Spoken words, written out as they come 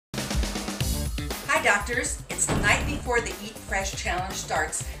Hi doctors, it's the night before the Eat Fresh Challenge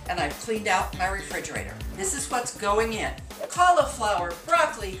starts and I've cleaned out my refrigerator. This is what's going in. Cauliflower,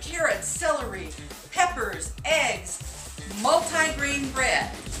 broccoli, carrots, celery, peppers, eggs, multi-grain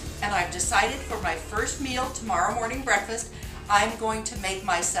bread. And I've decided for my first meal tomorrow morning breakfast, I'm going to make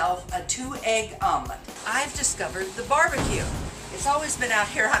myself a 2-egg omelet. I've discovered the barbecue. It's always been out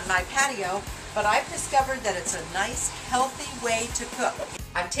here on my patio, but I've discovered that it's a nice, healthy way to cook.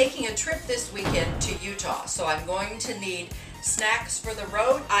 I'm taking a trip this weekend to Utah, so I'm going to need snacks for the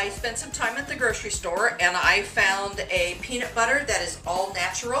road. I spent some time at the grocery store and I found a peanut butter that is all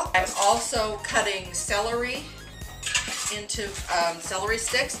natural. I'm also cutting celery into celery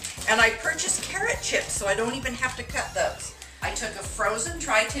sticks, and I purchased carrot chips so I don't even have to cut those. I took a frozen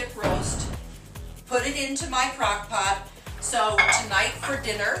tri-tip roast, put it into my crock pot, so tonight for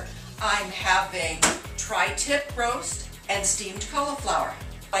dinner I'm having tri-tip roast and steamed cauliflower.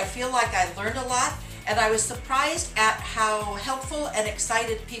 I feel like I learned a lot, and I was surprised at how helpful and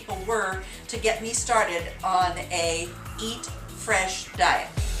excited people were to get me started on a Eat Fresh diet.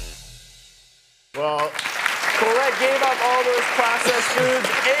 Well, Colette gave up all those processed foods,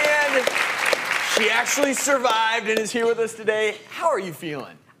 and she actually survived and is here with us today. How are you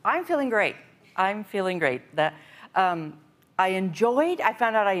feeling? I'm feeling great. I'm feeling great. I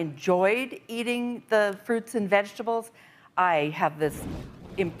found out I enjoyed eating the fruits and vegetables. I have this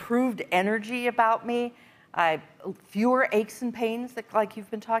improved energy about me. Fewer aches and pains, like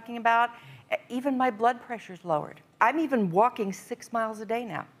you've been talking about. Even my blood pressure's lowered. I'm even walking 6 miles a day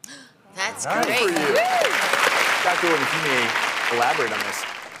now. That's Good great. for you. Dr. Wood, if you may elaborate on this,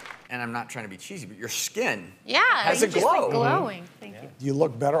 and I'm not trying to be cheesy, but your skin has a you're just, glow. like, glowing. Thank you. You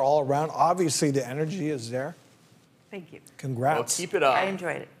look better all around. Obviously, the energy is there. Thank you. Congrats. Well, keep it up. I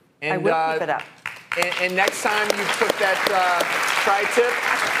enjoyed it. And, I will keep it up. And next time you cook that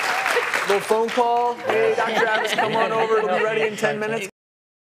tri-tip, little phone call. Hey, Dr. Travis, come on over. It'll be ready in 10 minutes.